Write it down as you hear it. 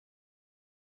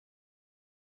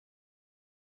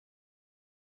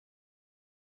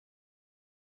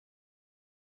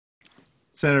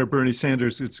Senator Bernie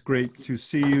Sanders, it's great to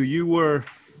see you. You were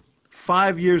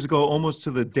 5 years ago, almost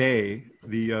to the day,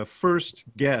 the first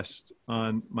guest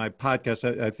on my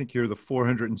podcast. I think you're the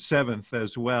 407th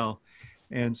as well.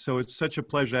 And so it's such a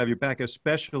pleasure to have you back,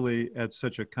 especially at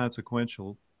such a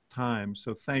consequential time.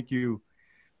 So thank you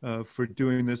for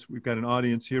doing this. We've got an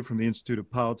audience here from the Institute of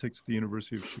Politics at the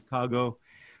University of Chicago.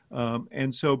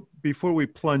 And so before we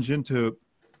plunge into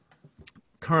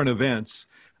current events,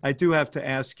 I do have to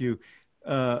ask you,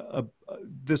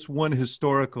 this one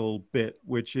historical bit,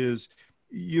 which is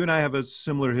you and I have a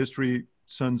similar history,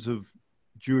 sons of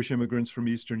Jewish immigrants from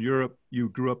Eastern Europe. You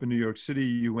grew up in New York City.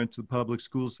 You went to the public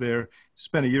schools there,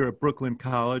 spent a year at Brooklyn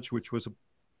College, which was a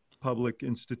public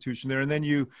institution there. And then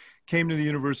you came to the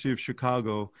University of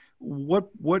Chicago.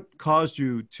 What caused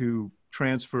you to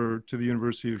transfer to the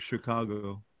University of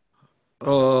Chicago?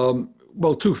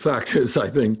 Well, two factors, I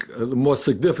think. The more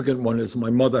significant one is my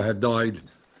mother had died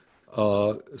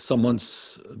some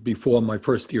months before my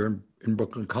first year in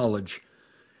Brooklyn College.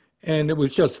 And it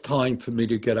was just time for me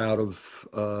to get out of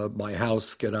my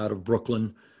house, get out of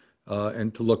Brooklyn,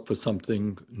 and to look for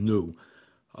something new.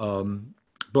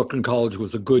 Brooklyn College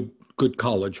was a good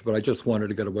college, but I just wanted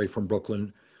to get away from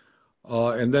Brooklyn.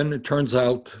 And then it turns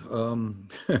out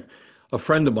a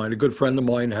friend of mine, a good friend of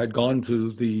mine, had gone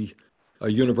to the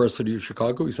University of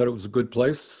Chicago. He said it was a good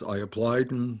place. I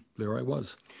applied, and there I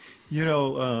was. You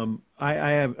know,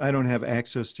 I don't have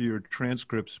access to your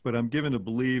transcripts, but I'm given to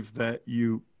believe that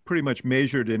you pretty much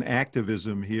majored in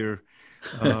activism here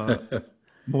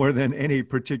more than any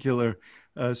particular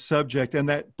subject, and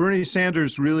that Bernie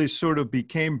Sanders really sort of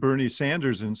became Bernie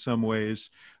Sanders in some ways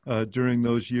during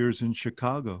those years in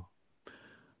Chicago.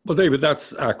 Well, David,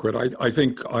 that's accurate. I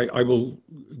think I will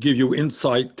give you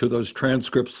insight to those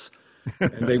transcripts,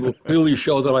 and they will clearly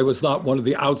show that I was not one of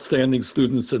the outstanding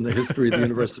students in the history of the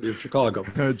University of Chicago.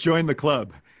 Join the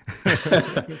club.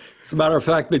 As a matter of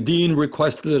fact, the dean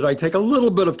requested that I take a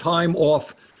little bit of time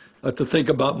off to think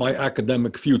about my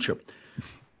academic future.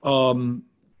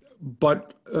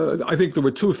 But I think there were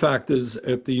two factors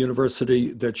at the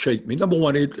university that shaped me. Number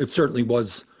one, it certainly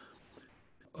was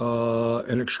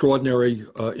an extraordinary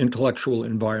intellectual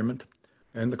environment,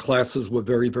 and the classes were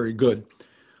very, very good.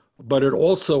 But it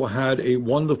also had a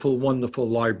wonderful, wonderful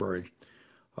library.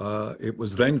 It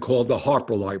was then called the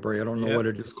Harper Library. I don't know what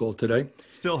it is called today.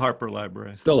 Still Harper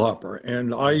Library. Still Harper.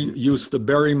 And I used to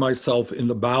bury myself in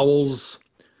the bowels,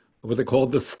 what they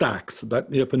called the stacks. That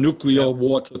if a nuclear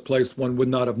war took place, one would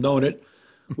not have known it.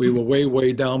 We were way,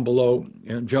 way down below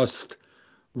and just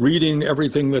reading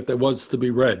everything that there was to be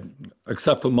read,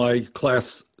 except for my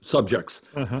class subjects.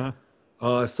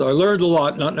 So I learned a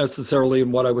lot, not necessarily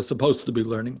in what I was supposed to be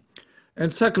learning.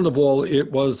 And second of all,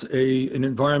 it was an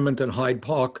environment in Hyde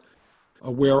Park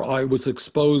where I was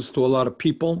exposed to a lot of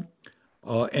people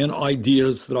and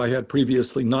ideas that I had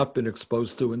previously not been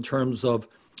exposed to in terms of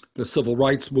the civil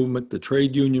rights movement, the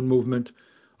trade union movement,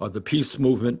 the peace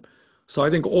movement. So I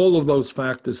think all of those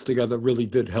factors together really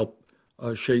did help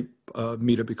shape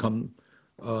me to become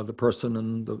the person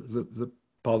and the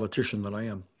politician that I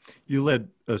am. You led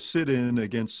a sit-in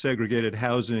against segregated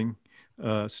housing,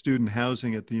 student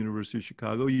housing at the University of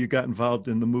Chicago. You got involved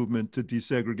in the movement to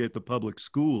desegregate the public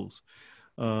schools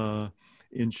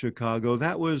in Chicago.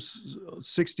 That was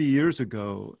 60 years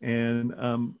ago. And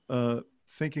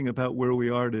thinking about where we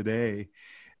are today,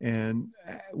 and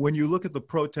when you look at the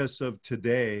protests of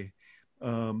today,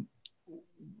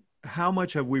 how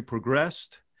much have we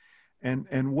progressed?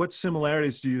 And what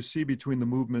similarities do you see between the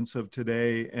movements of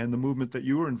today and the movement that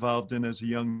you were involved in as a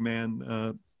young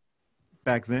man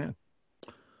back then?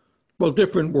 Well,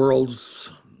 different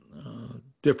worlds,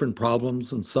 different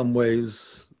problems. In some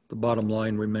ways, the bottom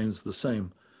line remains the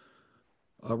same.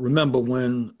 Remember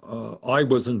when I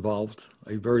was involved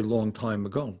a very long time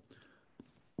ago,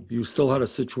 you still had a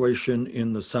situation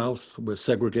in the South where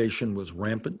segregation was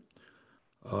rampant.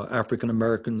 African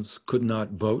Americans could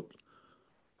not vote.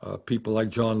 People like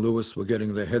John Lewis were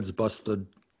getting their heads busted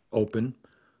open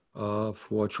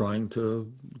for trying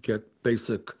to get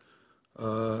basic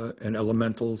and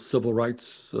elemental civil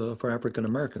rights for African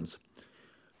Americans.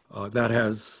 That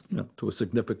has, to a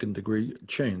significant degree,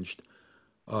 changed.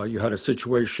 You had a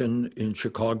situation in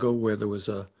Chicago where there was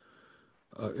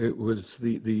it was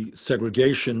the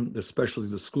segregation, especially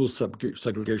the school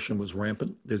segregation, was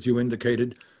rampant. As you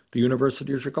indicated, the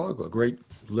University of Chicago, a great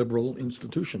liberal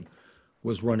institution,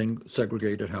 was running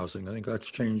segregated housing. I think that's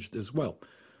changed as well.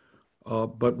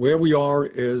 But where we are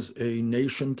as a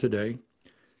nation today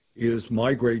is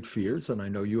my great fears, and I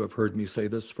know you have heard me say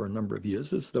this for a number of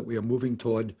years, is that we are moving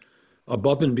toward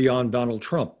above and beyond Donald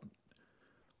Trump.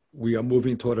 We are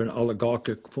moving toward an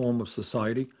oligarchic form of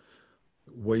society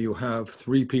where you have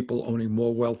three people owning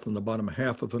more wealth than the bottom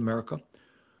half of America,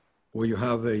 where you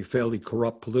have a fairly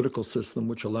corrupt political system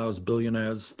which allows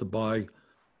billionaires to buy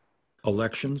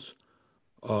elections,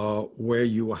 where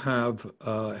you have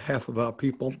half of our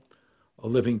people are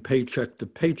living paycheck to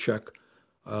paycheck,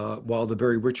 while the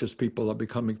very richest people are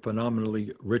becoming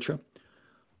phenomenally richer,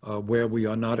 where we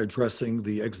are not addressing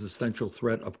the existential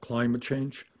threat of climate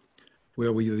change,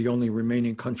 where we are the only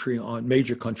remaining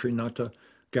major country not to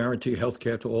guarantee health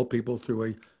care to all people through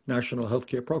a national health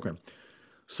care program.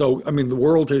 So, I mean, the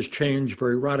world has changed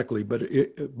very radically, but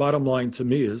bottom line to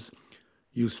me is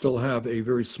you still have a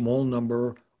very small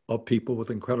number of people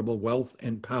with incredible wealth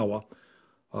and power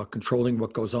controlling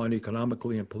what goes on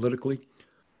economically and politically,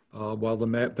 while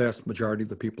the vast majority of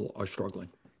the people are struggling.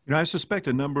 You know, I suspect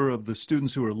a number of the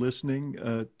students who are listening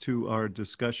to our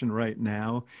discussion right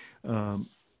now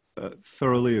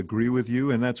thoroughly agree with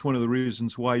you, and that's one of the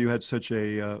reasons why you had such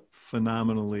a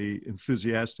phenomenally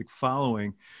enthusiastic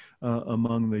following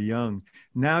among the young.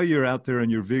 Now you're out there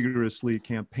and you're vigorously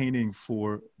campaigning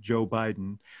for Joe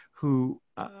Biden, who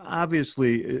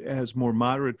obviously has more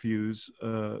moderate views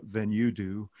than you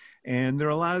do. And there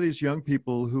are a lot of these young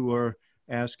people who are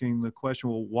asking the question,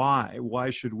 well, why? Why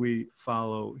should we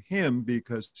follow him?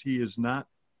 Because he is not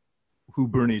who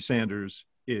Bernie Sanders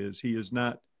is. He is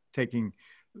not taking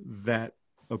that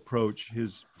approach.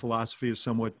 His philosophy is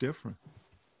somewhat different.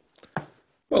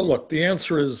 Well, look, the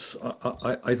answer is,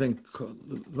 I think,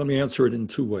 let me answer it in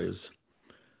two ways.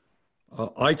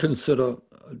 I consider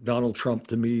Donald Trump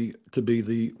to be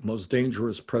the most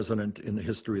dangerous president in the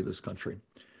history of this country.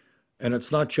 And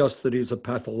it's not just that he's a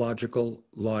pathological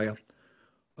liar.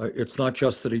 It's not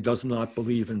just that he does not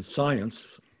believe in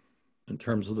science in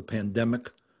terms of the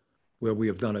pandemic, where we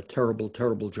have done a terrible,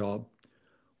 terrible job,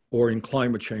 or in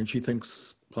climate change. He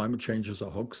thinks climate change is a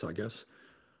hoax, I guess.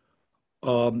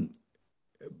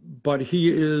 But he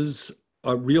is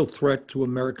a real threat to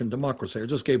American democracy. I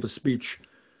just gave a speech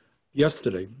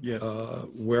yesterday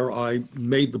where I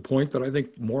made the point that I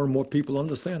think more and more people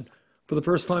understand. For the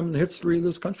first time in the history of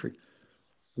this country,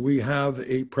 we have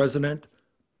a president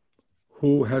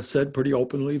who has said pretty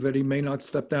openly that he may not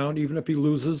step down even if he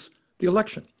loses the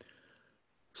election.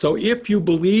 So if you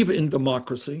believe in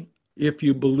democracy, if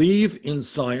you believe in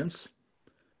science,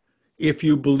 if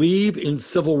you believe in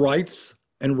civil rights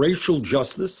and racial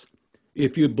justice,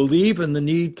 if you believe in the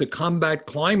need to combat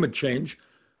climate change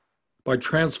by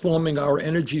transforming our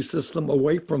energy system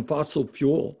away from fossil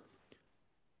fuel,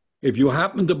 if you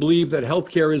happen to believe that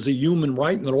healthcare is a human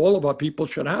right and that all of our people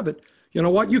should have it, you know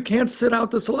what? You can't sit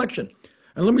out this election.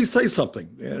 And let me say something,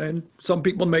 and some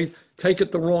people may take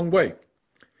it the wrong way.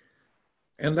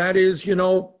 And that is, you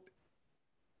know,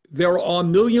 there are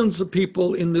millions of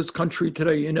people in this country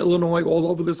today, in Illinois, all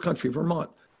over this country, Vermont,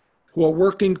 who are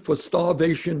working for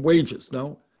starvation wages.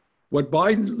 Now,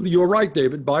 you're right,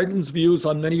 David, Biden's views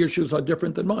on many issues are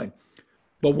different than mine.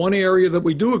 But one area that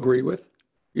we do agree with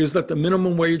is that the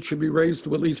minimum wage should be raised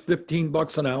to at least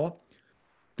 $15 an hour.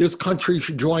 This country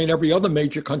should join every other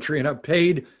major country and have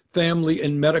paid family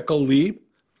and medical leave,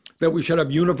 that we should have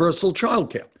universal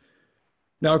child care.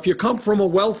 Now, if you come from a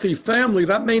wealthy family,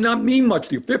 that may not mean much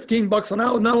to you. $15 an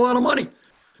hour is not a lot of money.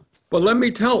 But let me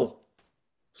tell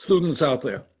students out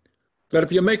there that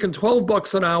if you're making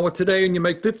 $12 an hour today and you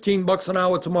make $15 an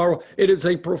hour tomorrow, it is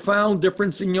a profound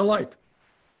difference in your life.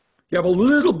 You have a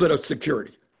little bit of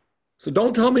security. So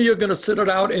don't tell me you're going to sit it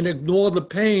out and ignore the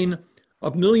pain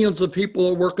of millions of people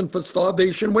who are working for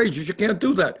starvation wages. You can't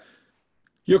do that.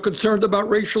 You're concerned about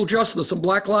racial justice and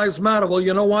Black Lives Matter. Well,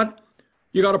 you know what?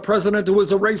 You got a president who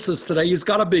is a racist today. He's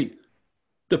got to be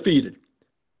defeated.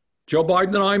 Joe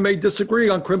Biden and I may disagree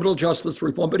on criminal justice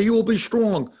reform, but he will be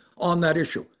strong on that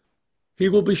issue. He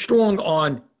will be strong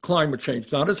on climate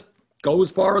change, not go as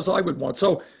far as I would want.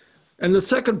 So, and the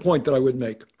second point that I would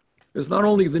make is not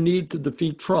only the need to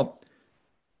defeat Trump,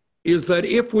 is that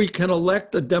if we can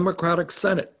elect a Democratic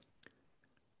Senate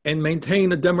and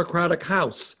maintain a Democratic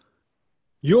House,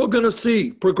 you're going to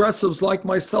see progressives like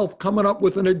myself coming up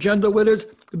with an agenda that is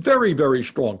very, very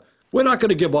strong. We're not going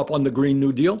to give up on the Green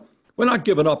New Deal. We're not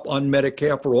giving up on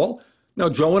Medicare for all. Now,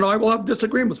 Joe and I will have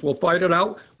disagreements. We'll fight it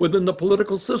out within the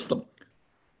political system.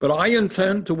 But I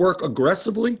intend to work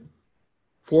aggressively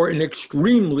for an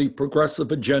extremely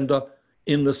progressive agenda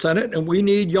in the Senate, and we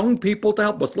need young people to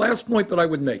help us. Last point that I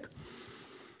would make.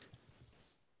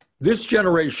 This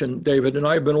generation, David, and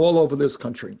I have been all over this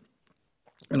country,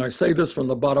 and I say this from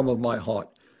the bottom of my heart.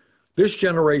 This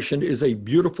generation is a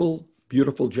beautiful,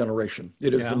 beautiful generation.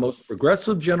 It is the most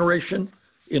progressive generation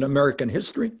in American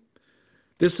history.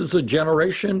 This is a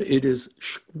generation, it is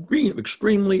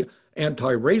extremely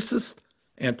anti-racist,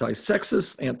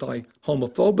 anti-sexist,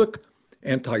 anti-homophobic,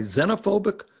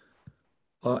 anti-xenophobic,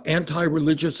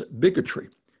 anti-religious bigotry.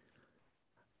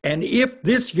 And if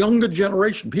this younger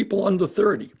generation, people under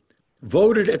 30,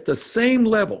 voted at the same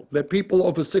level that people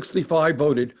over 65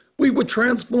 voted, we would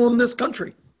transform this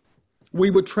country. We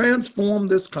would transform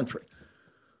this country.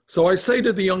 So I say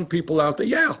to the young people out there,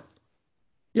 yeah,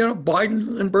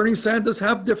 Biden and Bernie Sanders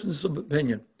have differences of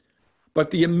opinion, but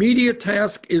the immediate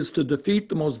task is to defeat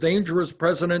the most dangerous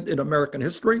president in American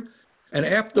history. And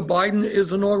after Biden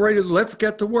is inaugurated, let's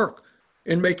get to work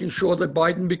in making sure that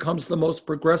Biden becomes the most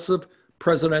progressive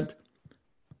president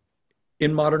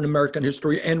in modern American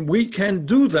history. And we can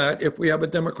do that if we have a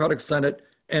Democratic Senate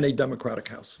and a Democratic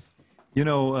House.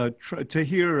 To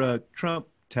hear Trump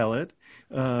tell it,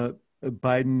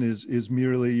 Biden is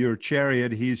merely your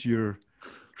chariot. He's your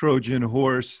Trojan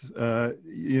horse.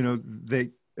 He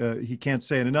can't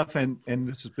say it enough. And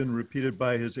this has been repeated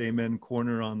by his amen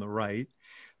corner on the right,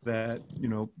 that,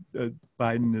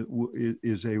 Biden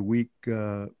is a weak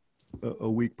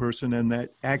person, and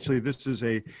that actually this is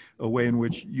a way in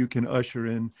which you can usher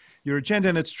in your agenda.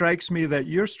 And it strikes me that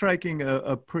you're striking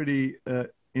a pretty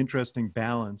interesting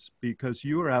balance, because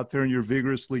you are out there and you're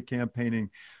vigorously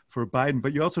campaigning for Biden,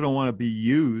 but you also don't want to be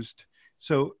used.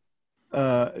 So,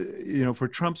 for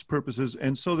Trump's purposes.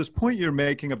 And so this point you're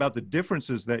making about the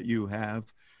differences that you have,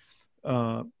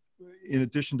 in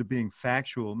addition to being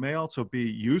factual, may also be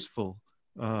useful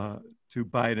to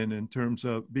Biden in terms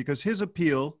of, because his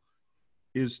appeal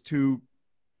is to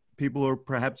people who are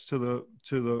perhaps to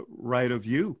the right of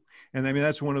you. And I mean,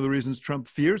 that's one of the reasons Trump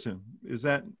fears him. Is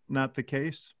that not the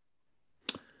case?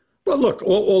 Well, look,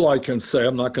 all I can say,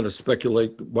 I'm not going to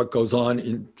speculate what goes on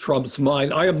in Trump's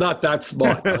mind. I am not that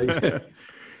smart.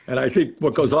 And I think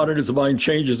what goes on in his mind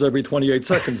changes every 28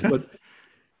 seconds. But,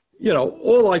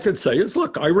 all I can say is,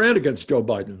 look, I ran against Joe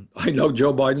Biden. I know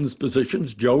Joe Biden's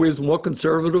positions. Joe is more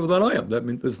conservative than I am. I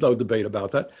mean, there's no debate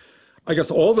about that. I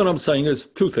guess all that I'm saying is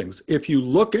two things. If you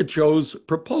look at Joe's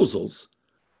proposals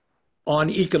on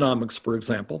economics, for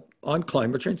example, on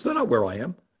climate change, they're not where I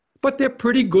am, but they're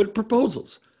pretty good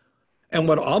proposals. And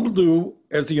what I'll do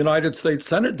as the United States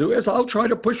Senate is I'll try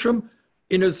to push him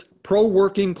in as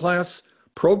pro-working class,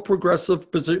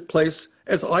 pro-progressive place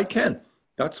as I can.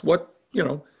 That's what,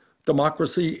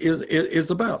 democracy is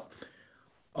about.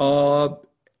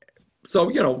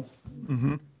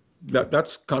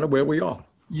 That's kind of where we are.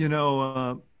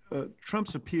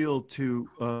 Trump's appeal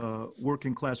to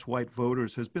working class white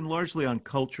voters has been largely on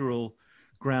cultural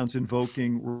grounds,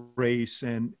 invoking race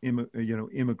and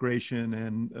immigration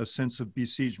and a sense of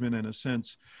besiegement and a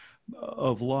sense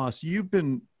of loss. You've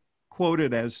been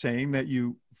quoted as saying that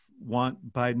you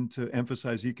want Biden to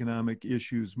emphasize economic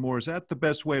issues more. Is that the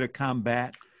best way to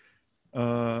combat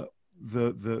the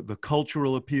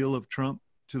cultural appeal of Trump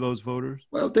to those voters?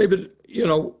 Well, David,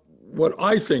 what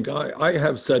I think, I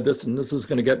have said this, and this is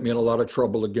going to get me in a lot of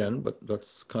trouble again, but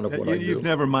that's kind of what I do. You've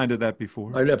never minded that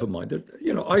before. I never minded.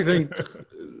 I think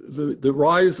the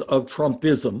rise of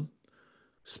Trumpism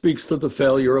speaks to the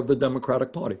failure of the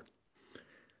Democratic Party.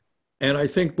 And I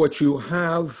think what you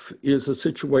have is a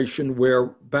situation where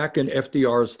back in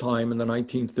FDR's time in the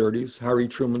 1930s, Harry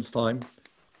Truman's time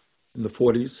in the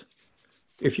 40s,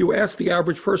 if you ask the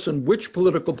average person, which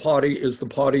political party is the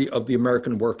party of the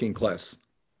American working class?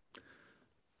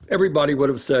 Everybody would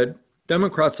have said,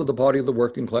 Democrats are the party of the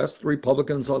working class, the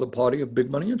Republicans are the party of big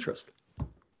money interest.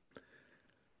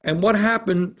 And what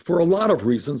happened, for a lot of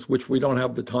reasons, which we don't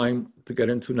have the time to get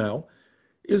into now,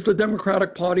 is the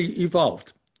Democratic Party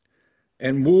evolved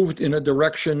and moved in a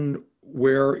direction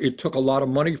where it took a lot of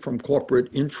money from corporate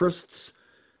interests,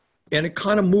 and it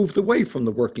kind of moved away from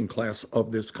the working class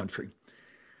of this country.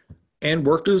 And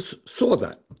workers saw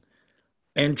that.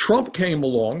 And Trump came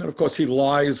along, and of course he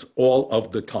lies all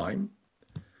of the time.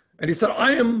 And he said,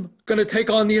 I am going to take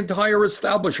on the entire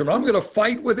establishment. I'm going to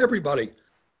fight with everybody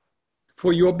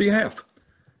for your behalf.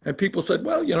 And people said,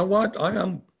 well, you know what?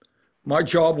 My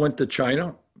job went to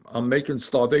China. I'm making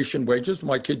starvation wages.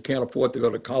 My kid can't afford to go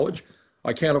to college.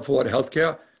 I can't afford health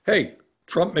care. Hey,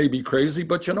 Trump may be crazy,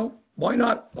 but why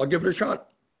not? I'll give it a shot.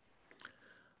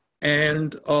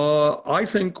 And I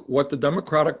think what the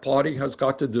Democratic Party has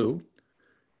got to do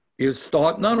is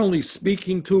start not only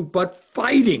speaking to, but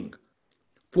fighting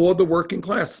for the working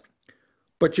class.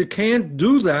 But you can't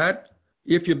do that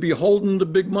if you're beholden to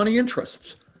big money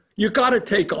interests. You got to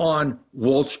take on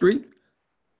Wall Street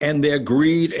and their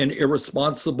greed and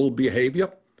irresponsible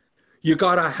behavior. You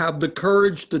got to have the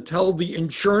courage to tell the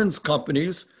insurance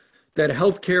companies that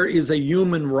healthcare is a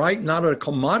human right, not a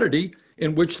commodity,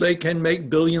 in which they can make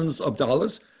billions of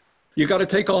dollars. You got to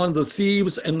take on the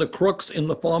thieves and the crooks in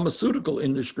the pharmaceutical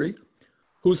industry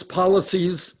whose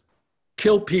policies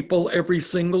kill people every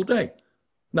single day.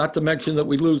 Not to mention that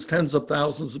we lose tens of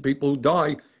thousands of people who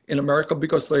die in America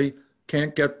because they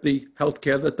can't get the health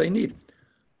care that they need.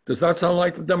 Does that sound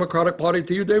like the Democratic Party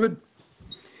to you, David?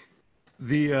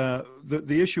 The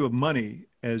issue of money,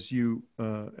 as you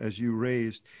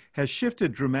raised, has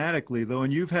shifted dramatically, though,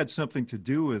 and you've had something to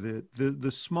do with it.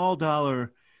 The small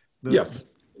dollar, Yes,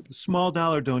 small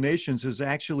dollar donations has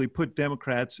actually put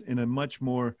Democrats in a much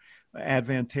more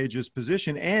advantageous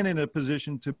position and in a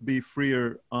position to be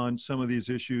freer on some of these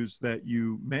issues that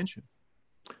you mentioned.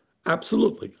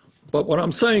 absolutely. But what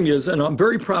I'm saying is, and I'm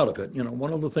very proud of it,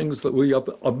 one of the things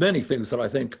that of many things that I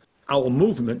think our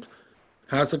movement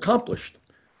has accomplished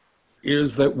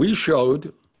is that we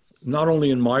showed, not only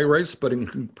in my race, but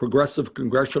in progressive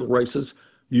congressional races,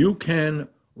 you can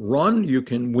run, you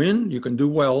can win, you can do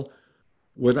well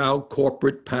without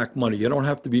corporate PAC money. You don't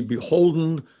have to be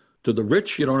beholden to the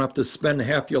rich. You don't have to spend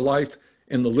half your life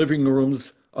in the living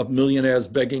rooms of millionaires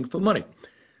begging for money.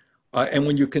 And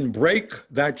when you can break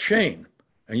that chain,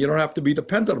 and you don't have to be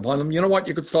dependent upon them, you know what?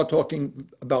 You could start talking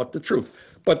about the truth.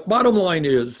 But bottom line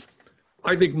is,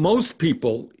 I think most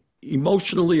people,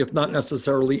 emotionally, if not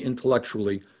necessarily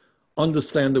intellectually,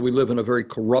 understand that we live in a very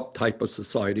corrupt type of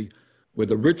society where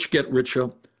the rich get richer,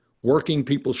 working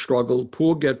people struggle,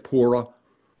 poor get poorer,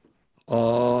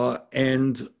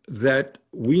 and that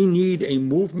we need a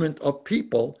movement of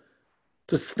people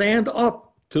to stand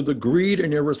up to the greed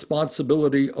and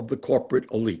irresponsibility of the corporate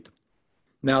elite.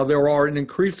 Now, there are an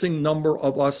increasing number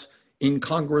of us in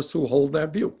Congress who hold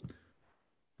that view,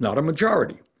 not a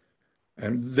majority.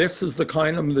 And this is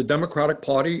the Democratic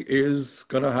Party is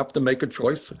going to have to make a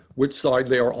choice which side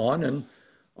they are on. And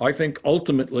I think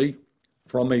ultimately,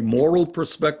 from a moral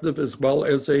perspective as well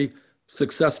as a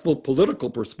successful political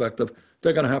perspective,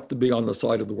 they're going to have to be on the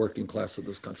side of the working class of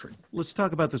this country. Let's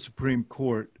talk about the Supreme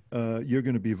Court. You're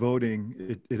going to be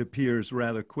voting, it appears,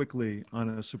 rather quickly on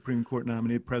a Supreme Court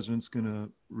nominee. The president's going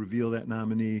to reveal that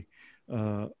nominee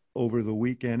over the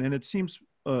weekend. And it seems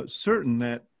certain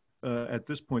that at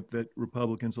this point that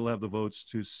Republicans will have the votes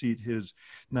to seat his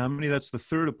nominee. That's the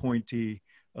third appointee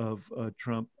of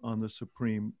Trump on the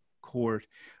Supreme Court.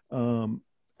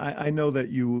 I know that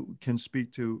you can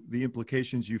speak to the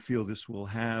implications you feel this will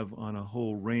have on a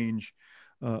whole range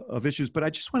of issues, but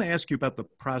I just want to ask you about the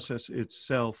process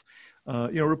itself.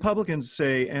 Republicans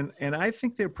say, and I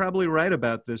think they're probably right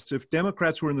about this, if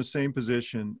Democrats were in the same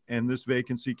position and this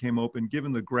vacancy came open,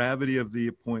 given the gravity of the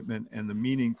appointment and the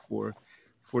meaning for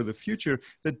the future,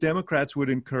 that Democrats would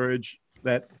encourage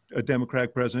that a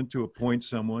Democratic president to appoint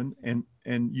someone,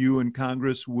 and you in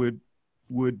Congress would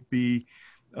be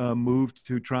moved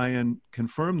to try and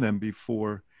confirm them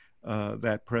before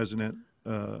that president's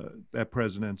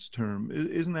term.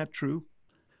 Isn't that true?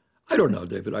 I don't know,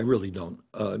 David. I really don't.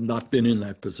 Not been in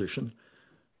that position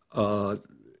to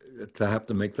have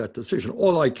to make that decision.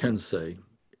 All I can say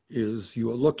is you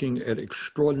are looking at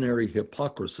extraordinary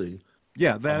hypocrisy.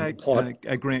 Yeah, that I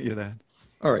grant you that.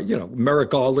 All right, Merrick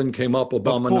Garland came up,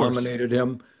 Obama nominated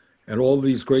him, and all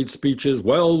these great speeches.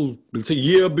 Well, it's a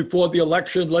year before the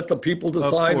election. Let the people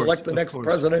decide, elect the next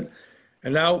president.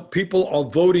 And now people are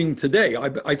voting today.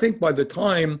 I think by the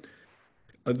time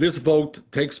this vote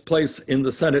takes place in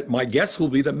the Senate, my guess will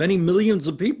be that many millions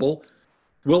of people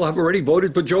will have already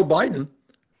voted for Joe Biden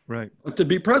to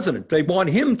be president. They want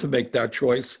him to make that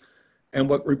choice. And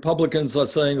what Republicans are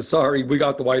saying, sorry, we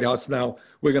got the White House now,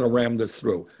 we're going to ram this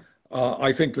through.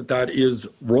 I think that is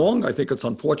wrong. I think it's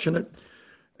unfortunate.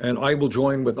 And I will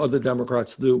join with other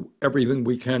Democrats to do everything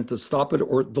we can to stop it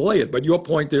or delay it. But your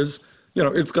point is,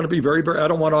 it's going to be very, very, I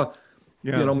don't want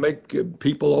to, make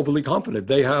people overly confident.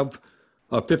 They have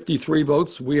 53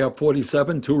 votes. We have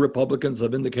 47. 2 Republicans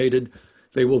have indicated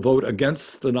they will vote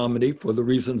against the nominee for the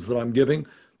reasons that I'm giving.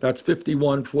 That's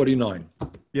 51-49.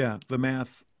 Yeah, the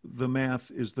math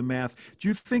is the math. Do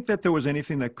you think that there was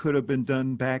anything that could have been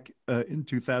done back in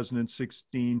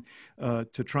 2016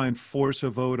 to try and force a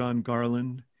vote on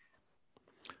Garland?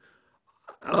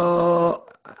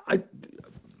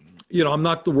 I'm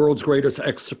not the world's greatest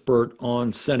expert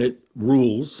on Senate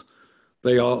rules.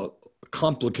 They are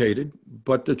complicated,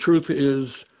 but the truth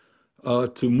is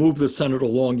to move the Senate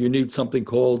along, you need something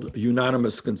called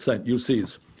unanimous consent,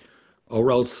 UCs,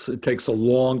 or else it takes a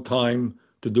long time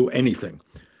to do anything.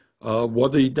 Were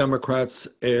the Democrats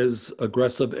as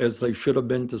aggressive as they should have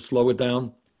been to slow it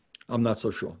down? I'm not so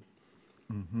sure.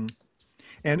 Mm-hmm.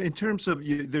 And in terms of,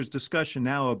 there's discussion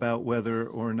now about whether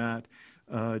or not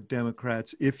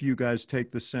Democrats, if you guys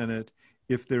take the Senate,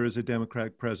 if there is a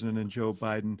Democratic president and Joe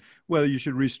Biden, whether you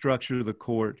should restructure the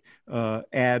court,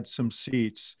 add some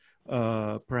seats,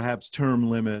 perhaps term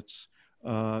limits,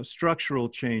 structural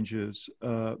changes.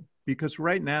 Because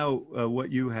right now,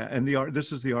 what you have, and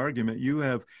this is the argument, you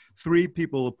have 3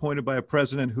 people appointed by a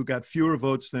president who got fewer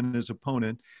votes than his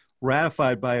opponent,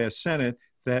 ratified by a Senate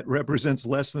that represents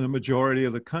less than a majority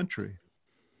of the country.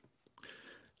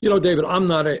 You know, David, I'm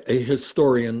not a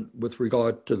historian with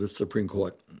regard to the Supreme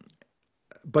Court,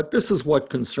 but this is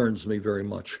what concerns me very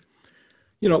much.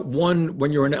 You know,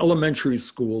 when you're in elementary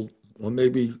school, or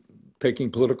maybe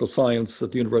taking political science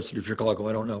at the University of Chicago,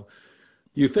 I don't know,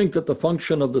 you think that the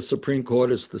function of the Supreme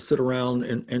Court is to sit around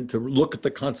and to look at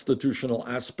the constitutional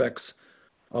aspects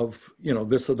of, you know,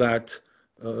 this or that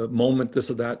moment, this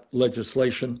or that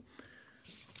legislation.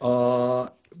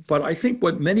 But I think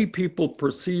what many people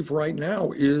perceive right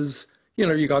now is, you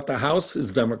know, you got the House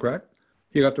is Democrat,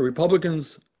 you got the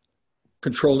Republicans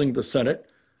controlling the Senate,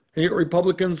 and you got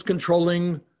Republicans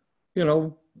controlling, you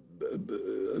know,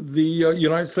 the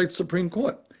United States Supreme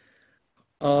Court.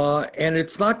 And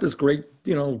it's not this great,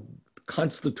 you know,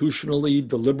 constitutionally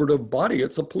deliberative body.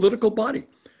 It's a political body.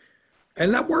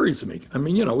 And that worries me. I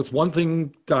mean, you know, it's one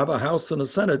thing to have a House and a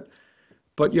Senate,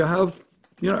 but you have,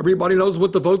 you know, everybody knows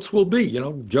what the votes will be. You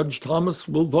know, Judge Thomas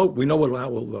will vote. We know how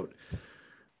we'll vote.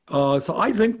 So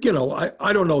I think, you know,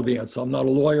 I don't know the answer. I'm not a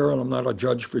lawyer and I'm not a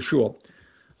judge for sure.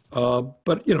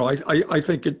 But, you know, I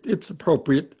think it's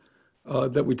appropriate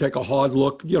that we take a hard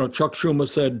look. You know, Chuck Schumer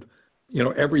said, you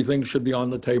know, everything should be on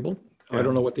the table. Yeah. I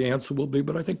don't know what the answer will be,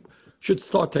 but I think should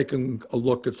start taking a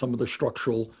look at some of the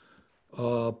structural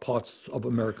parts of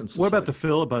American society. What about the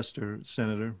filibuster,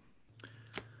 Senator?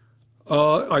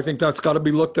 I think that's got to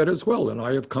be looked at as well. And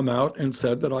I have come out and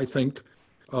said that I think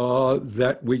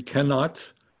that we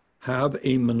cannot have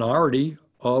a minority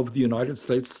of the United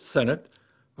States Senate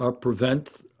prevent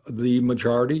the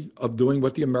majority of doing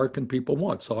what the American people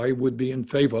want. So I would be in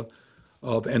favor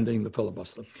of ending the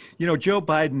filibuster. You know, Joe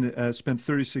Biden spent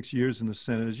 36 years in the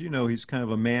Senate. As you know, he's kind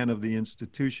of a man of the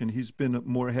institution. He's been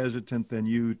more hesitant than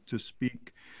you to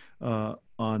speak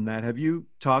on that. Have you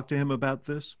talked to him about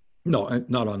this? No,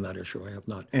 not on that issue. I have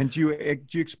not. And do you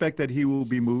expect that he will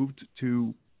be moved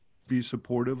to be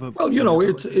supportive of? Well, you know,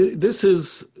 this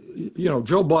is, you know,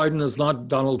 Joe Biden is not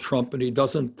Donald Trump, and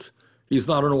he's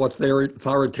not an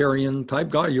authoritarian type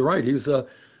guy. You're right.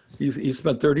 He's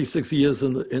spent 36 years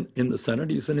in the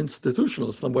Senate. He's an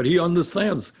institutionalist. And what he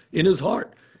understands in his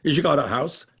heart is you got a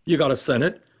House, you got a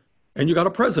Senate, and you got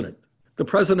a president. The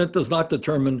president does not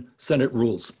determine Senate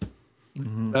rules.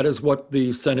 Mm-hmm. That is what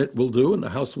the Senate will do, and the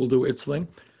House will do its thing.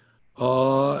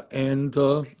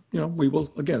 You know, we will,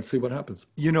 again, see what happens.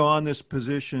 You know, on this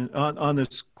position, on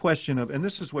this question of, and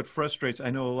this is what frustrates, I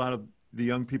know a lot of the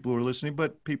young people who are listening,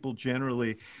 but people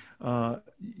generally,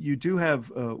 you do have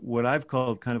what I've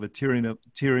called kind of a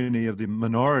tyranny of the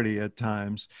minority at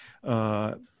times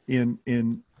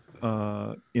in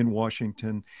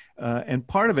Washington. And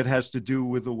part of it has to do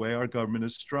with the way our government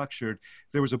is structured.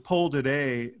 There was a poll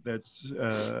today that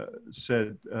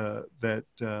said that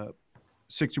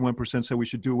 61% said we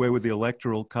should do away with the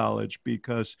Electoral College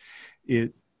because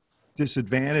it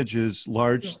disadvantages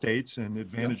large states and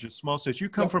advantages small states. You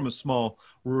come from a small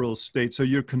rural state, so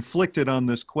you're conflicted on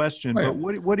this question. But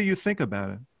what do you think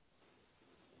about it?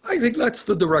 I think that's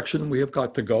the direction we have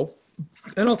got to go.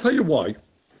 And I'll tell you why.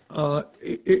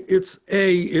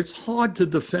 It's hard to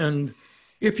defend,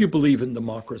 if you believe in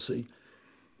democracy,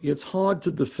 it's hard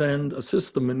to defend a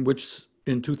system in which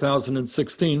in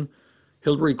 2016,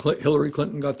 Hillary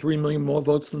Clinton got 3 million more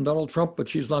votes than Donald Trump, but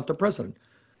she's not the president.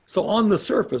 So on the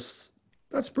surface,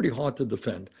 that's pretty hard to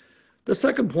defend. The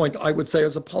second point I would say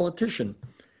as a politician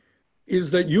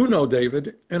is that you know,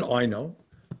 David, and I know,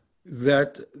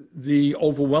 that the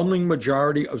overwhelming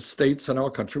majority of states in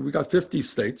our country, we got 50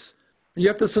 states, and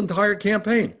yet this entire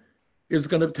campaign is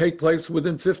going to take place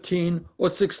within 15 or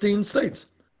 16 states,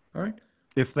 all right?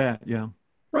 If that, yeah.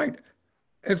 Right.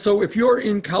 And so if you're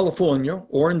in California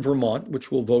or in Vermont, which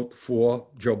will vote for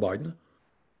Joe Biden,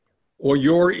 or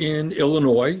you're in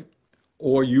Illinois,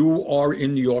 or you are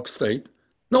in New York State,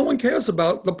 no one cares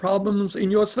about the problems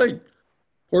in your state.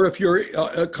 Or if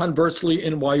you're conversely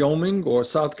in Wyoming or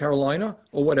South Carolina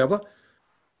or whatever,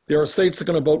 there are states that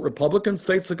are going to vote Republican,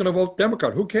 states that are going to vote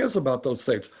Democrat. Who cares about those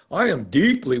states? I am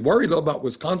deeply worried about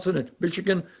Wisconsin and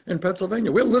Michigan and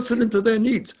Pennsylvania. We're listening to their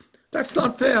needs. That's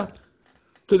not fair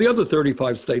to the other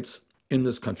 35 states in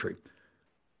this country.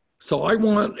 So I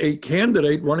want a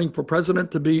candidate running for president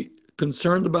to be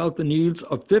concerned about the needs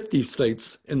of 50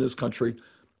 states in this country,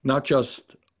 not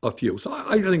just a few. So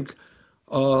I think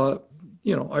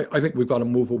I think we've got to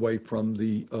move away from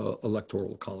the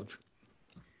Electoral College.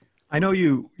 I know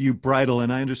you bridle,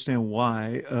 and I understand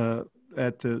why,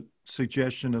 at the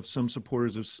suggestion of some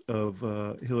supporters of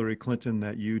Hillary Clinton,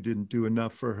 that you didn't do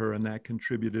enough for her, and that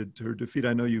contributed to her defeat.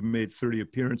 I know you made 30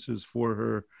 appearances for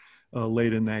her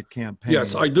late in that campaign.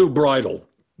 Yes, I do bridle.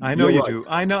 I know You're you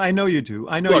right. do. I know you do.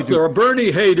 I know Look, you do. there are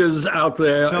Bernie haters out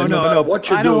there. No, and no, matter no. What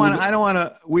you I do, don't want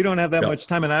to. We don't have that Yeah. much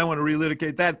time, and I don't want to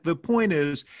relitigate that. The point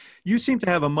is, you seem to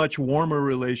have a much warmer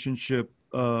relationship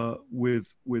with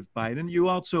Biden. You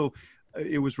also,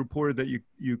 it was reported that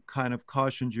you kind of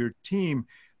cautioned your team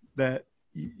that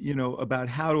about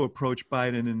how to approach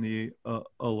Biden in the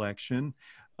election.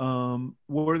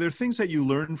 Were there things that you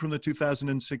learned from the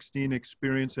 2016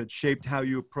 experience that shaped how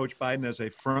you approach Biden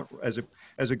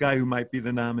as a guy who might be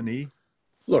the nominee?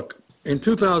 Look, in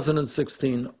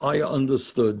 2016, I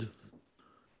understood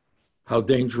how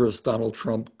dangerous Donald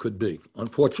Trump could be.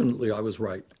 Unfortunately, I was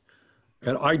right.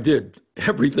 And I did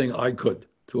everything I could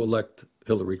to elect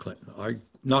Hillary Clinton. I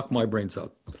knocked my brains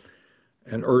out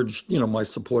and urged, my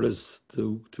supporters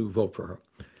to vote for her.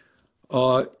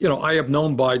 I have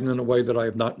known Biden in a way that I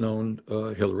have not known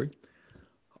Hillary.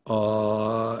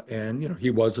 And he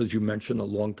was, as you mentioned, a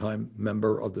longtime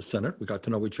member of the Senate. We got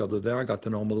to know each other there. I got to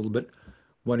know him a little bit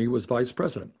when he was vice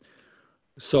president.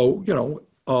 So,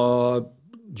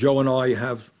 Joe and I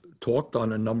have talked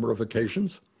on a number of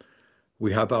occasions.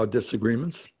 We have our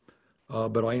disagreements,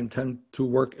 but I intend to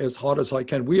work as hard as I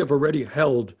can. We have already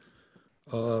held,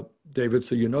 David,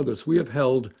 so you know this, we have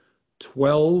held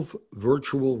 12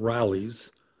 virtual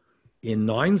rallies in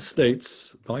 9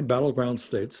 states, 9 battleground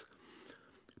states,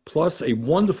 plus a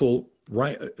wonderful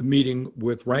meeting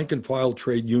with rank and file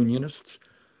trade unionists.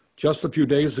 Just a few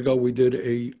days ago, we did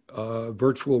a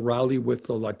virtual rally with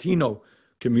the Latino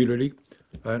community,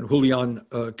 and Julian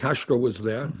Castro was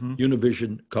there.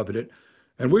 Univision covered it.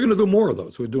 And we're going to do more of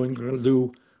those. We're going to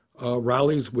do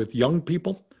rallies with young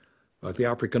people, the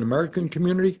African-American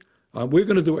community. We're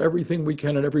going to do everything we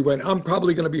can in every way. And I'm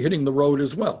probably going to be hitting the road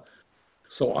as well.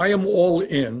 So I am all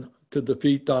in to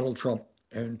defeat Donald Trump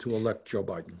and to elect Joe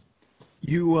Biden.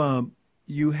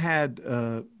 You had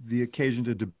the occasion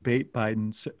to debate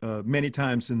Biden many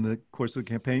times in the course of the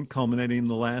campaign, culminating in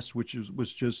the last, which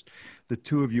was just the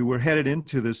two of you. We're headed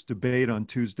into this debate on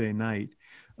Tuesday night.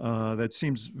 That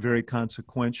seems very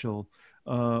consequential.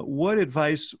 What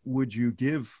advice would you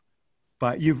give?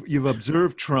 You've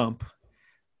observed Trump.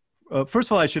 First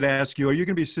of all, I should ask you, are you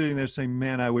going to be sitting there saying,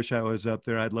 man, I wish I was up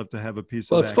there. I'd love to have a piece of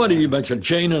that. Well, it's funny you mentioned.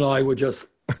 Jane and I were just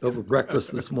over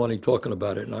breakfast this morning talking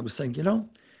about it. And I was saying,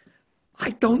 I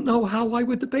don't know how I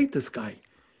would debate this guy.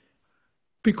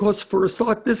 Because for a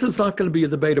start, this is not going to be a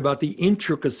debate about the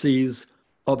intricacies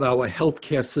of our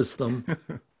healthcare system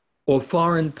or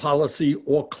foreign policy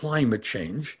or climate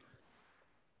change.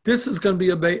 This is going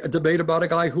to be a debate about a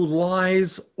guy who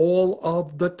lies all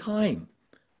of the time.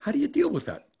 How do you deal with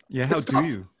that? Yeah, how do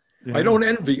you? Yeah. I don't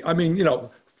envy. I mean,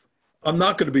 I'm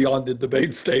not going to be on the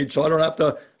debate stage, so I don't have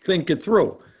to think it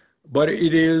through. But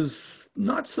it is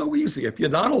not so easy. If you're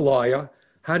not a liar,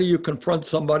 how do you confront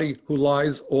somebody who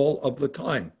lies all of the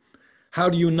time? How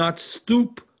do you not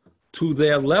stoop to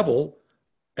their level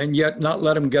and yet not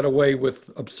let them get away with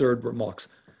absurd remarks?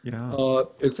 Yeah,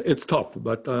 it's tough,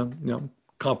 but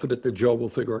confident that Joe will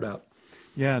figure it out.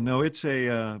 Yeah, no, it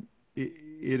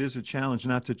is a challenge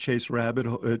not to chase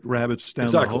rabbits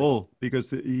down the hole,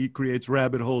 because he creates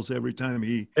rabbit holes every time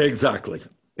he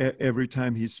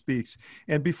speaks.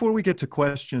 And before we get to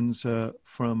questions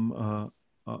from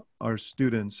our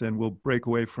students, and we'll break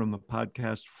away from the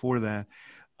podcast for that,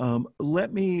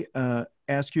 let me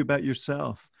ask you about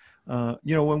yourself.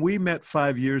 When we met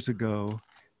 5 years ago,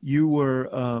 you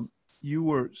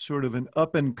were sort of an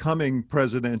up-and-coming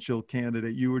presidential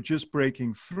candidate. You were just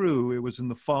breaking through. It was in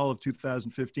the fall of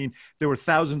 2015. There were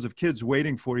thousands of kids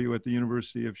waiting for you at the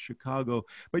University of Chicago.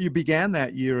 But you began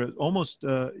that year almost,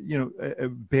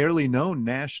 barely known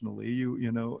nationally.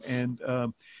 And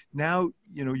now,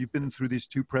 you've been through these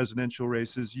 2 presidential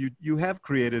races. You have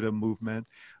created a movement.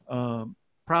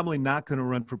 Probably not going to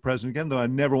run for president again, though I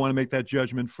never want to make that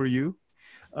judgment for you.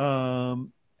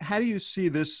 How do you see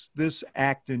this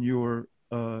act in your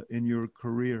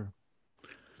career?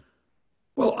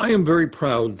 Well, I am very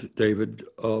proud, David,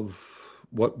 of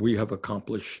what we have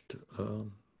accomplished,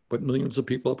 what millions of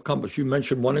people have accomplished. You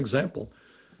mentioned one example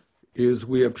is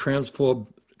we have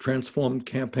transformed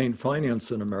campaign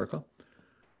finance in America,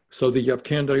 so that you have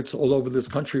candidates all over this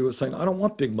country who are saying, I don't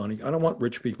want big money. I don't want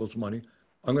rich people's money.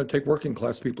 I'm going to take working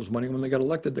class people's money. When they get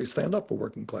elected, they stand up for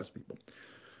working class people.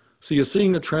 So you're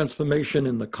seeing a transformation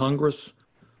in the Congress.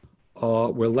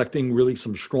 We're electing really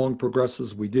some strong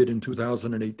progressives. We did in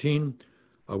 2018.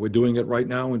 We're doing it right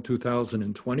now in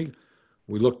 2020.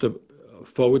 We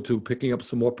forward to picking up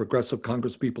some more progressive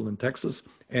congresspeople in Texas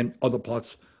and other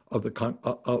parts of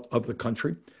the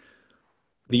country.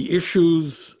 The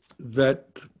issues that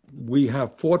we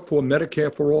have fought for,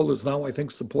 Medicare for all, is now, I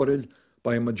think, supported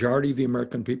by a majority of the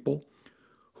American people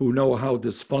who know how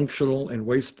dysfunctional and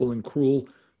wasteful and cruel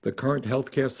the current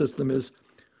healthcare system is.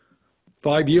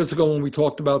 5 years ago, when we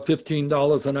talked about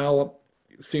 $15 an hour,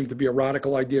 it seemed to be a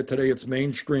radical idea. Today, it's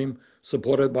mainstream,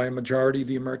 supported by a majority of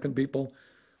the American people.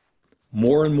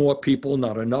 More and more people,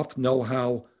 not enough, know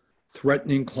how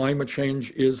threatening climate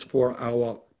change is for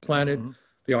our planet. Mm-hmm.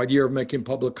 The idea of making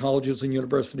public colleges and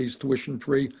universities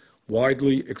tuition-free,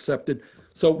 widely accepted.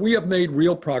 So we have made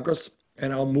real progress,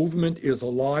 and our movement is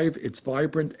alive, it's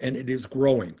vibrant, and it is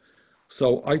growing.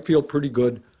 So I feel pretty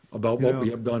good about what we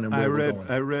have done and where we're going.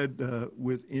 I read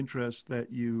with interest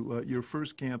that your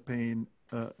first campaign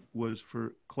was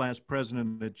for class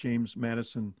president at James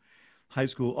Madison High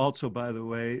School, also, by the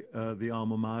way, the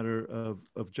alma mater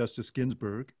of Justice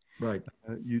Ginsburg. Right.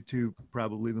 You two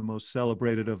probably the most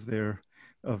celebrated of their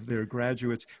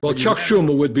graduates. Well, Chuck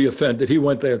Schumer would be offended. He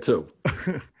went there too.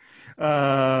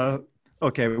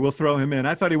 Okay, we'll throw him in.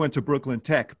 I thought he went to Brooklyn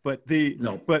Tech, but the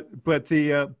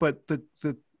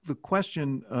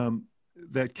question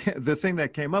the thing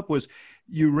that came up was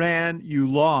you ran, you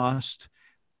lost,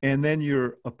 and then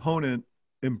your opponent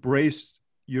embraced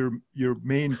your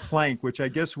main plank, which I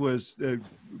guess was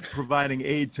providing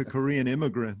aid to Korean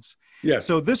immigrants. Yes.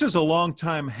 So this is a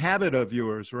long-time habit of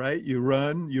yours, right? You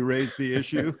run, you raise the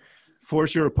issue,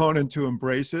 force your opponent to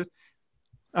embrace it.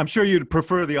 I'm sure you'd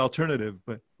prefer the alternative,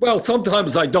 but... Well,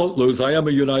 sometimes I don't lose. I am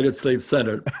a United States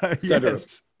senator.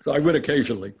 Yes. So I win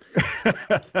occasionally.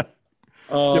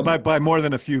 By more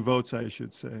than a few votes, I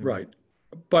should say. Right.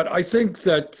 But I think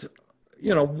that,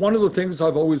 one of the things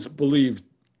I've always believed,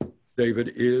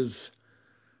 David, is,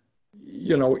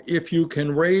 if you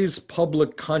can raise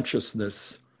public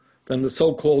consciousness, then the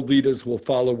so-called leaders will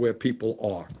follow where people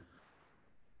are.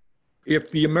 If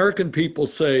the American people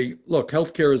say, look,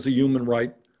 healthcare is a human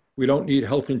right, we don't need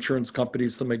health insurance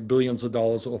companies to make billions of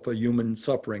dollars off of human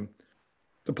suffering,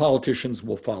 the politicians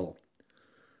will follow.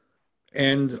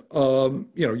 And,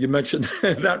 you mentioned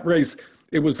that race.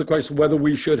 It was the question whether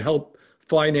we should help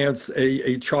finance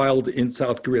a child in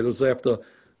South Korea. That was after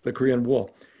the Korean War.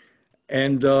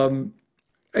 And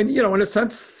in a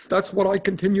sense, that's what I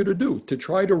continue to do, to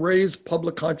try to raise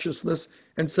public consciousness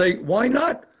and say, why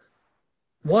not?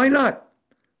 Why not?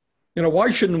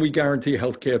 Why shouldn't we guarantee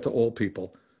health care to all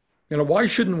people? Why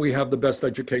shouldn't we have the best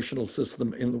educational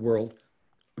system in the world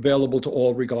available to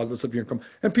all, regardless of your income?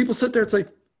 And people sit there and say,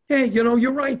 hey,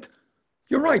 you're right.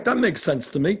 You're right. That makes sense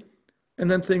to me.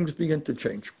 And then things begin to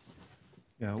change.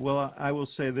 Yeah, well, I will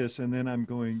say this, and then I'm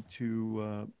going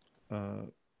to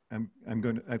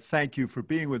thank you for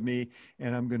being with me,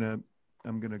 and I'm going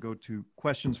to go to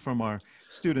questions from our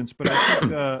students. But I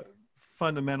think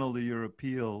fundamentally your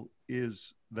appeal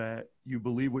is that you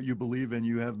believe what you believe, and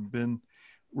you haven't been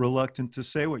reluctant to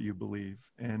say what you believe,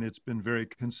 and it's been very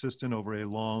consistent over a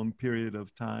long period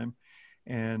of time,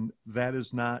 and that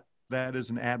is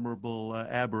an admirable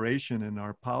aberration in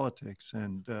our politics,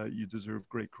 and you deserve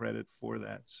great credit for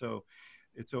that. So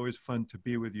it's always fun to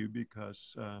be with you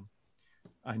because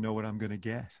I know what I'm going to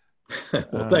get.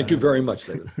 Well, thank you very much,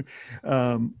 David.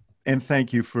 And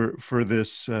thank you for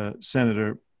this,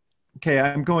 Senator. Okay,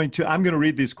 I'm going to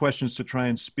read these questions to try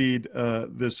and speed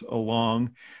this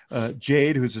along.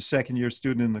 Jade, who's a second-year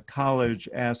student in the college,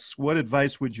 asks, what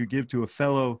advice would you give to a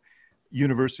fellow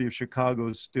University of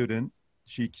Chicago student,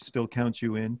 she still counts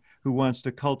you in, who wants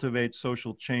to cultivate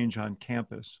social change on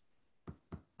campus?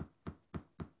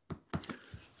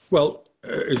 Well,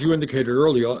 as you indicated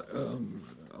earlier,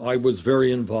 I was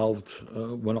very involved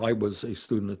when I was a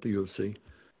student at the U of C.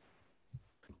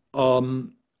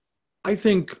 I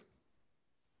think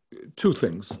two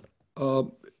things.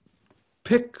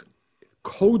 Pick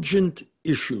cogent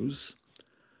issues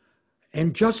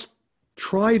and just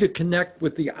try to connect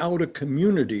with the outer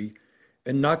community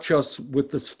and not just with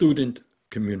the student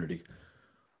community.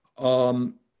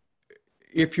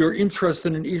 If you're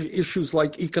interested in issues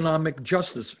like economic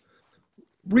justice,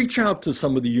 reach out to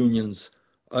some of the unions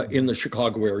in the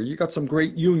Chicago area. You got some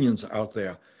great unions out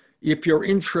there. If you're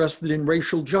interested in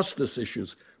racial justice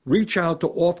issues, reach out to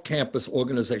off-campus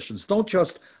organizations. Don't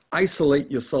just isolate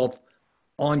yourself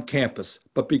on campus,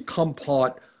 but become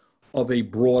part of a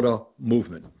broader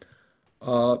movement.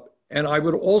 And I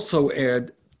would also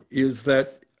add is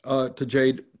that, to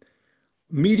Jade,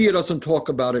 media doesn't talk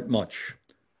about it much,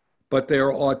 but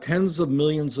there are tens of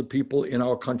millions of people in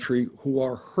our country who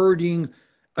are hurting,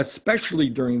 especially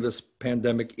during this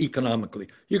pandemic economically.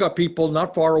 You got people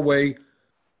not far away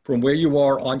from where you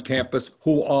are on campus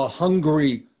who are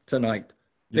hungry tonight.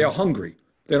 They are hungry.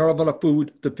 They don't have enough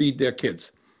food to feed their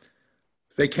kids.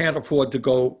 They can't afford to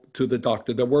go to the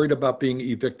doctor. They're worried about being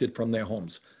evicted from their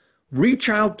homes. Reach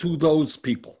out to those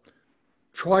people.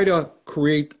 Try to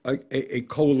create a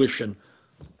coalition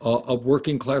of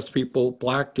working class people,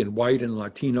 Black and white and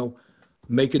Latino.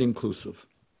 Make it inclusive.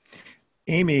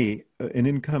 Amy, an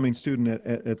incoming student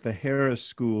at the Harris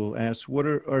School, asks, what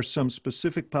are some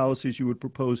specific policies you would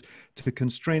propose to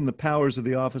constrain the powers of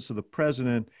the office of the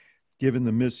president, given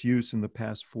the misuse in the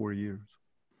past 4 years?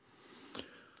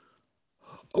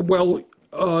 Well,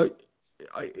 I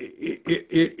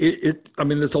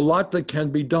mean, there's a lot that can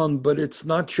be done, but it's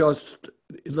not just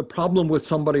the problem with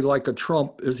somebody like a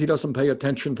Trump is he doesn't pay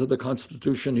attention to the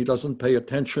Constitution. He doesn't pay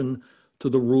attention to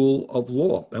the rule of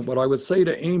law. And what I would say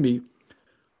to Amy,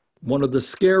 one of the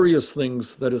scariest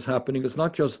things that is happening is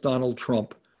not just Donald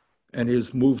Trump and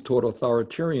his move toward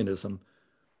authoritarianism.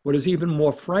 What is even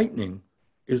more frightening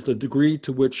is the degree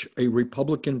to which a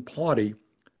Republican Party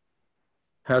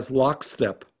has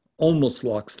almost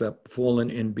lockstep, fallen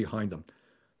in behind them.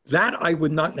 That I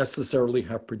would not necessarily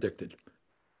have predicted.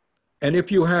 And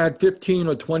if you had 15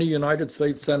 or 20 United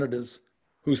States senators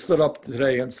who stood up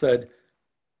today and said,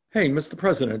 hey, Mr.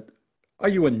 President, are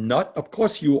you a nut? Of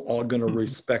course you are going to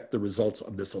respect the results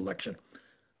of this election.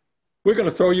 We're going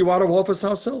to throw you out of office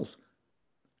ourselves.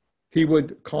 He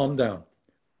would calm down.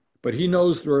 But he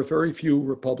knows there are very few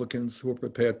Republicans who are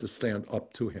prepared to stand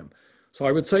up to him. So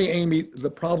I would say, Amy,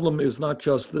 the problem is not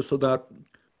just this or that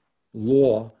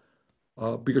law,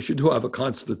 because you do have a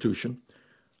constitution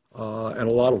and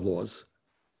a lot of laws.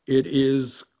 It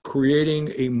is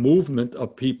creating a movement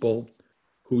of people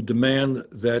who demand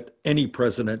that any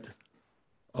president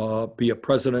be a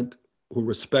president who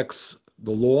respects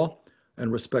the law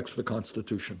and respects the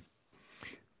Constitution.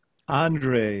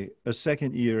 Andre, a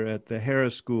second year at the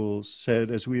Harris School, said,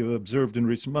 as we have observed in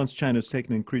recent months, China has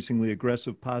taken increasingly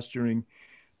aggressive posturing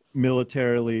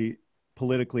militarily,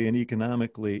 politically, and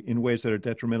economically in ways that are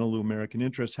detrimental to American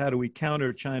interests. How do we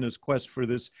counter China's quest for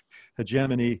this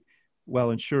hegemony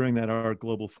while ensuring that our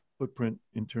global footprint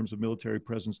in terms of military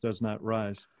presence does not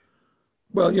rise?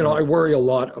 Well, you know, I worry a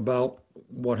lot about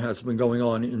what has been going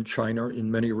on in China in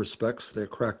many respects. Their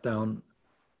crackdown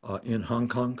in Hong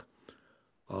Kong,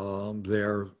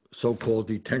 their so-called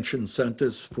detention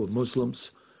centers for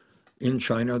Muslims in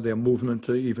China, their movement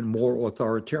to even more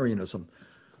authoritarianism.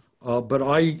 But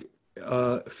I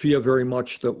fear very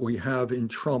much that we have in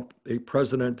Trump a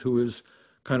president who is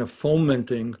kind of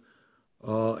fomenting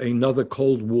another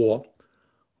Cold War.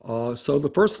 So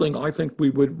the first thing I think we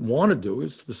would want to do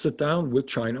is to sit down with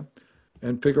China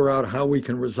and figure out how we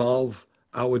can resolve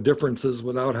our differences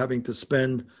without having to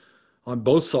spend on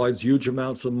both sides huge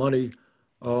amounts of money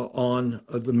on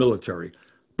the military.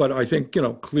 But I think, you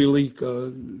know, clearly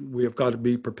we have got to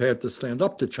be prepared to stand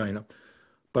up to China.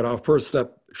 But our first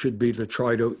step should be to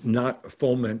try to not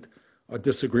foment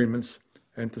disagreements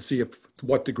and to see to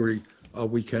what degree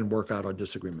we can work out our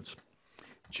disagreements.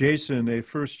 Jason, a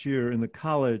first year in the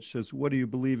college, says, what do you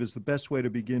believe is the best way to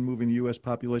begin moving the U.S.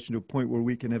 population to a point where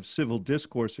we can have civil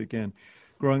discourse again?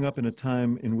 Growing up in a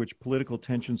time in which political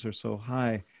tensions are so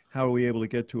high, how are we able to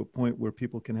get to a point where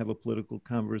people can have a political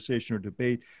conversation or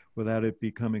debate without it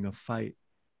becoming a fight?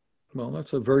 Well,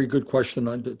 that's a very good question.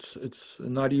 It's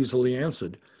not easily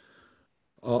answered.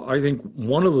 I think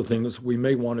one of the things we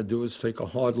may want to do is take a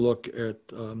hard look at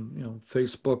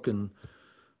Facebook and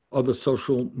other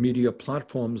social media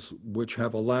platforms which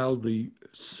have allowed the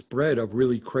spread of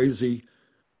really crazy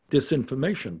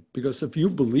disinformation. Because if you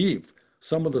believe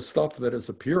some of the stuff that is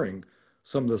appearing,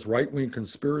 some of this right-wing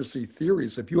conspiracy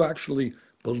theories, if you actually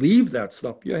believe that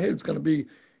stuff, your head's going to be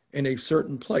in a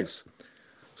certain place.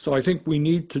 So I think we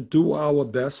need to do our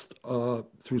best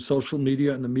through social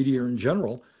media and the media in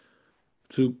general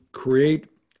to create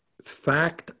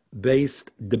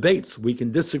fact-based debates. We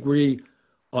can disagree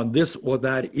on this or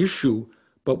that issue,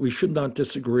 but we should not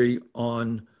disagree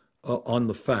on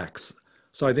the facts.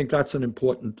 So I think that's an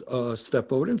important step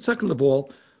forward. And second of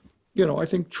all, I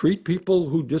think treat people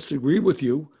who disagree with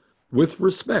you with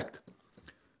respect.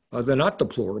 They're not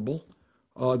deplorable.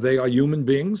 They are human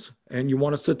beings, and you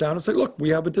want to sit down and say, look, we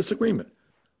have a disagreement,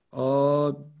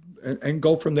 and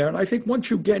go from there. And I think once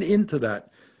you get into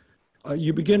that,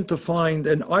 you begin to find,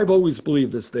 and I've always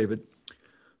believed this, David,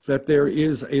 that there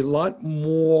is a lot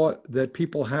more that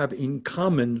people have in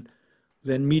common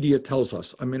than media tells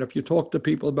us. I mean, if you talk to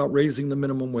people about raising the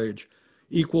minimum wage,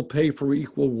 equal pay for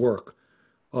equal work,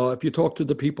 If you talk to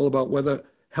the people about whether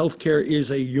healthcare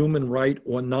is a human right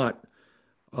or not,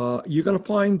 you're going to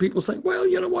find people saying, well,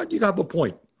 you know what, you have a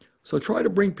point. So try to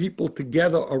bring people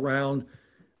together around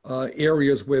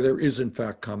areas where there is, in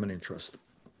fact, common interest.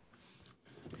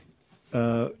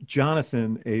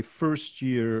 Jonathan, a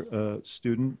first-year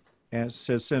student,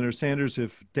 says, Senator Sanders,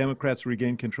 if Democrats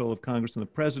regain control of Congress and the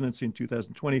presidency in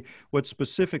 2020, what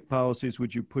specific policies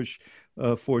would you push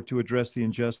for to address the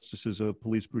injustices of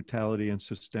police brutality and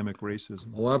systemic racism?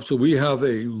 Oh, absolutely. We have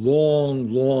a long,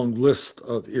 long list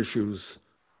of issues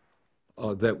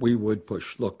that we would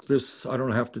push. Look, this, I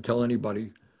don't have to tell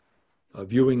anybody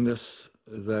viewing this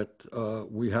that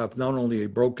we have not only a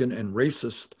broken and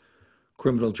racist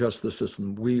criminal justice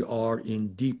system, we are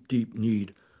in deep, deep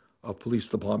need of police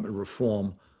department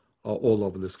reform all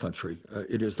over this country.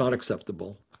 It is not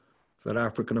acceptable that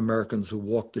African Americans who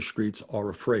walk the streets are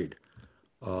afraid,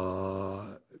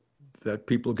 that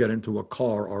people get into a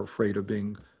car are afraid of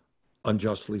being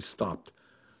unjustly stopped,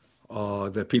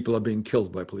 that people are being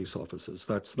killed by police officers.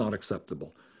 That's not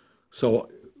acceptable.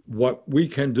 So what we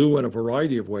can do in a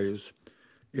variety of ways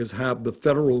is have the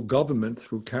federal government,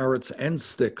 through carrots and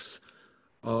sticks,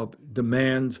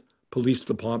 demand police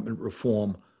department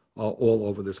reform all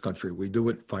over this country. We do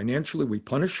it financially. We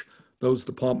punish those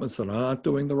departments that are not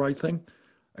doing the right thing,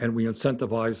 and we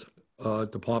incentivize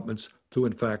departments to,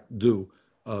 in fact, do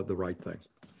the right thing.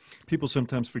 People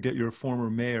sometimes forget you're a former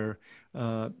mayor.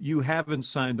 You haven't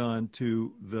signed on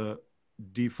to the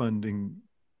defunding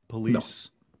police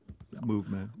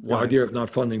movement. The idea of not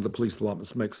funding the police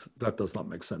departments does not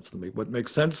make sense to me. What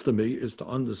makes sense to me is to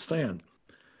understand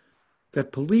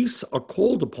that police are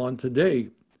called upon today,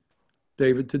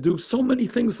 David, to do so many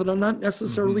things that are not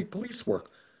necessarily police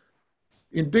work.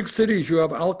 In big cities, you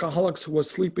have alcoholics who are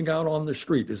sleeping out on the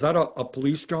street. Is that a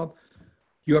police job?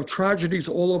 You have tragedies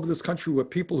all over this country with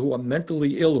people who are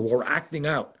mentally ill, who are acting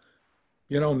out.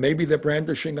 You know, maybe they're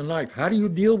brandishing a knife. How do you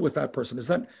deal with that person?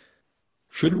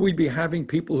 Shouldn't we be having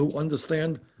people who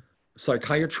understand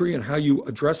psychiatry and how you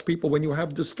address people when you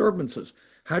have disturbances?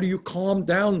 How do you calm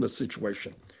down the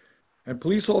situation? And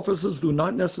police officers do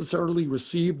not necessarily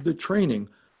receive the training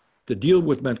to deal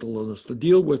with mental illness, to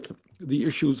deal with the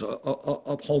issues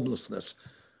of homelessness,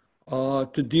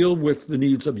 to deal with the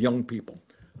needs of young people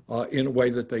in a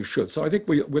way that they should. So I think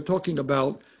we're talking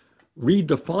about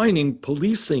redefining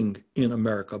policing in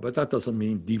America, but that doesn't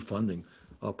mean defunding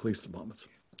police departments.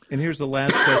 And here's the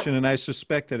last question, and I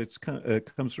suspect that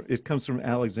it comes from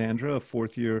Alexandra, a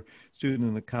fourth-year student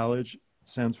in the college.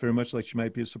 Sounds very much like she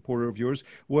might be a supporter of yours.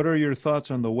 What are your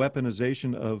thoughts on the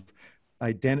weaponization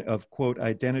of quote,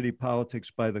 identity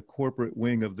politics by the corporate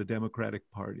wing of the Democratic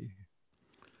Party?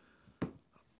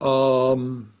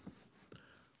 Well,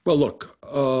 look,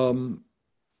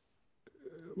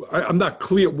 I'm not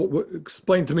clear.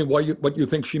 Explain to me what you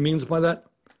think she means by that.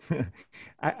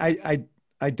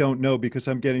 I don't know, because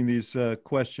I'm getting these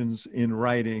questions in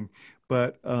writing.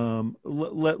 But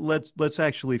let's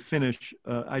actually finish.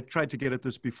 I tried to get at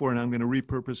this before, and I'm going to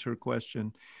repurpose her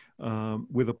question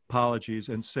with apologies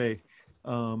and say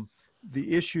the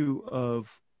issue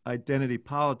of identity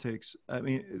politics. I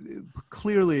mean,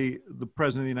 clearly, the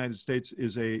President of the United States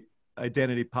is a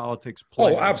identity politics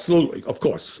player. Oh, absolutely, of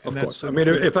course. I mean,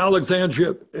 if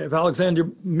Alexandria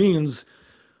means,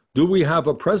 do we have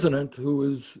a president who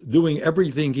is doing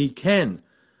everything he can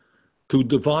to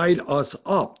divide us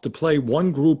up, to play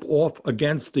one group off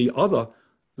against the other?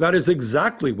 That is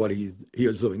exactly what he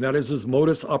is doing. That is his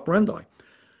modus operandi.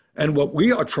 And what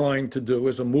we are trying to do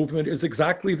as a movement is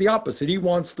exactly the opposite. He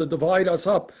wants to divide us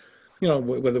up, you know,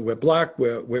 whether we're black,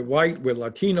 we're white, we're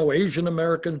Latino, Asian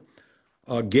American,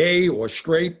 gay or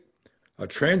straight,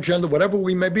 transgender, whatever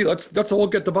we may be. Let's all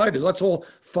get divided. Let's all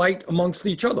fight amongst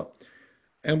each other.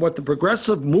 And what the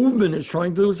progressive movement is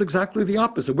trying to do is exactly the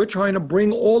opposite. We're trying to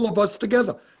bring all of us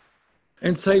together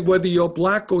and say, whether you're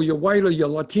black or you're white or you're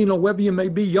Latino, whether you may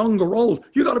be young or old,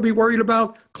 you got to be worried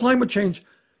about climate change.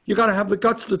 You got to have the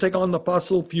guts to take on the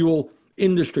fossil fuel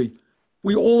industry.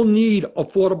 We all need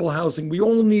affordable housing. We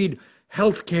all need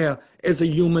health care as a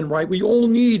human right. We all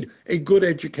need a good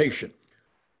education.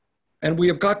 And we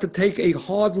have got to take a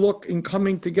hard look in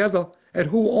coming together at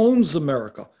who owns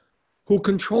America, who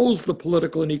controls the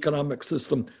political and economic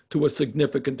system to a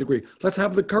significant degree. Let's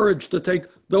have the courage to take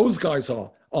those guys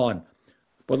on,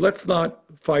 but let's not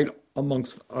fight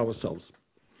amongst ourselves.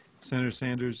 Senator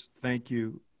Sanders, thank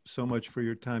you so much for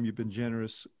your time. You've been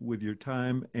generous with your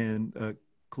time, and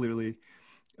clearly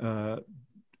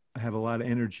have a lot of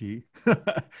energy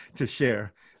to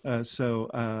share.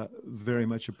 So very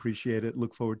much appreciate it.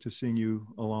 Look forward to seeing you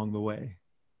along the way.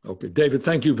 Okay, David,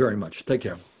 thank you very much. Take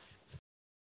care.